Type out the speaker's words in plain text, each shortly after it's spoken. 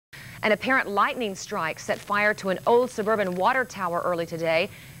An apparent lightning strike set fire to an old suburban water tower early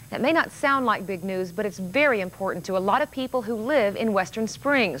today. That may not sound like big news, but it's very important to a lot of people who live in Western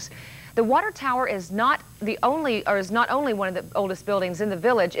Springs. The water tower is not only one of the oldest buildings in the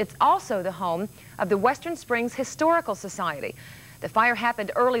village, it's also the home of the Western Springs Historical Society. The fire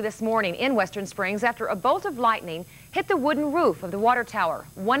happened early this morning in Western Springs after a bolt of lightning hit the wooden roof of the water tower,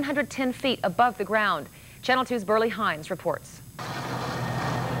 110 feet above the ground. Channel 2's Burley Hines reports.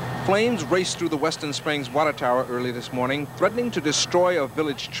 Flames raced through the Western Springs water tower early this morning, threatening to destroy a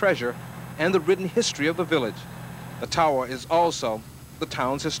village treasure and the written history of the village. The tower is also the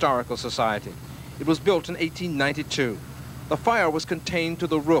town's historical society. It was built in 1892. The fire was contained to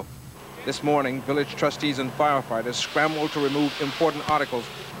the roof. This morning, village trustees and firefighters scrambled to remove important articles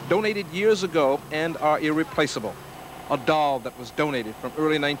donated years ago and are irreplaceable. A doll that was donated from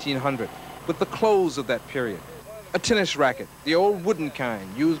early 1900 with the clothes of that period. A tennis racket, the old wooden kind,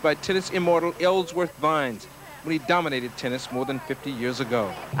 used by tennis immortal Ellsworth Vines when he dominated tennis more than 50 years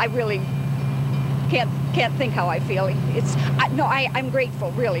ago. I really can't think how I feel. I'm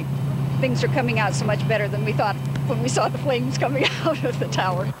grateful, really. Things are coming out so much better than we thought when we saw the flames coming out of the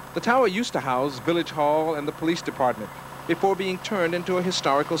tower. The tower used to house Village Hall and the police department before being turned into a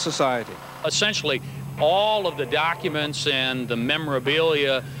historical society. Essentially, all of the documents and the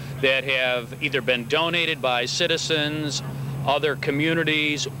memorabilia that have either been donated by citizens, other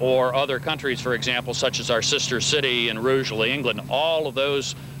communities, or other countries, for example, such as our sister city in Rugeley, England, all of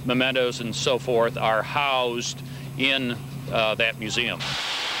those mementos and so forth are housed in that museum.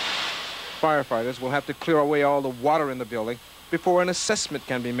 Firefighters will have to clear away all the water in the building before an assessment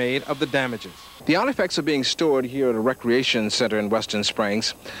can be made of the damages. The artifacts are being stored here at a recreation center in Western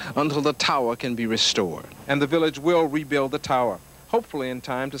Springs until the tower can be restored. And the village will rebuild the tower, hopefully in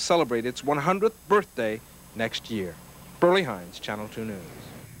time to celebrate its 100th birthday next year. Burley Hines, Channel 2 News.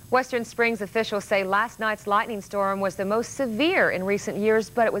 Western Springs officials say last night's lightning storm was the most severe in recent years,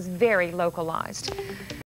 but it was very localized.